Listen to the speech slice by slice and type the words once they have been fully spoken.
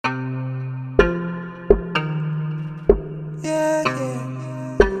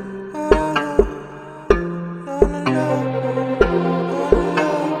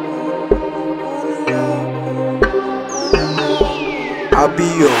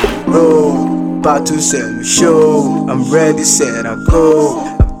roll, about to sell me show. I'm ready, set, I go.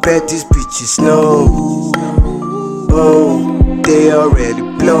 I bet these bitches know. Oh, they already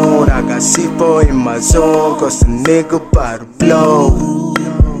blown. I got C4 in my zone, cause the nigga bout to blow.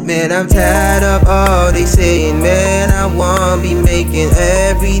 Man, I'm tired of all they saying. Man, I won't be making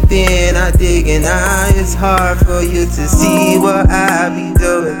everything I dig, and it's hard for you to see what I be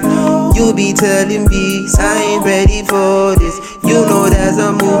doing. You be telling me I ain't ready for this. You know that's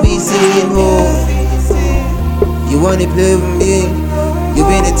a movie scene. Oh, you wanna play with me? You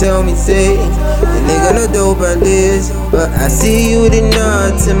been to tell me, say, the nigga no dope on this, but I see you the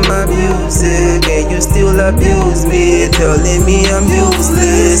nod to my music, and you still abuse me, telling me I'm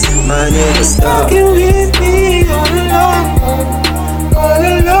useless. My nigga stop fucking with me all alone, all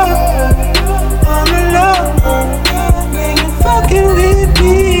alone, all alone. Man, you fucking with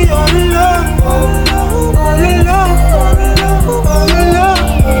me all alone, all alone, all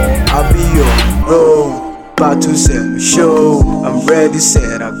alone. I'll be on road, about to sell me show. I'm ready,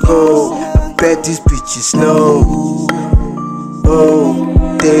 set, I go. I bet these bitches know.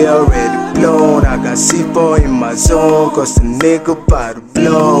 Oh, they already blown. I got C4 in my zone, cause the nigga bout to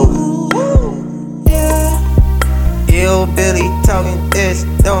blow. Ill Billy talking this,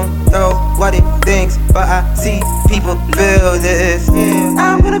 don't know what it thinks, but I see people feel this.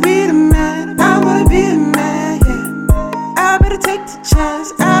 I'm gonna be the man, I'm gonna be the man, yeah. I better take the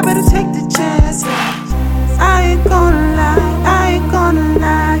chance, I better take the chance, yeah. I ain't gonna lie, I ain't gonna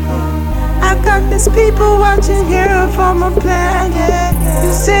lie, yeah. I got these people watching here for my plan, yeah.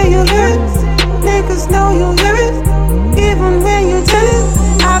 You say you hear it, niggas know you hear it. Even when you tell it,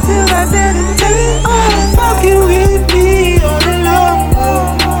 I feel I better tell it. Oh, fucking with me all alone,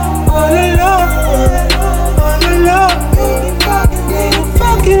 all alone, all alone. You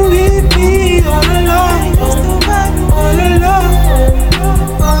fucking with me all alone, all alone,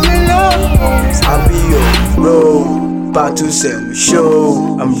 all alone. I'll be on road, about to sell me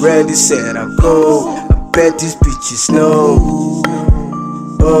show. I'm ready, set, I go. I bet these bitches know.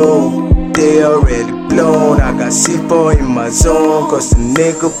 Oh, they already blown. I got C4 in my zone, cause the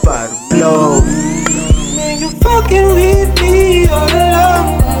nigga bout to blow. Man, you fucking with me all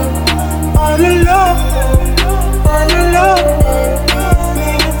alone, all alone.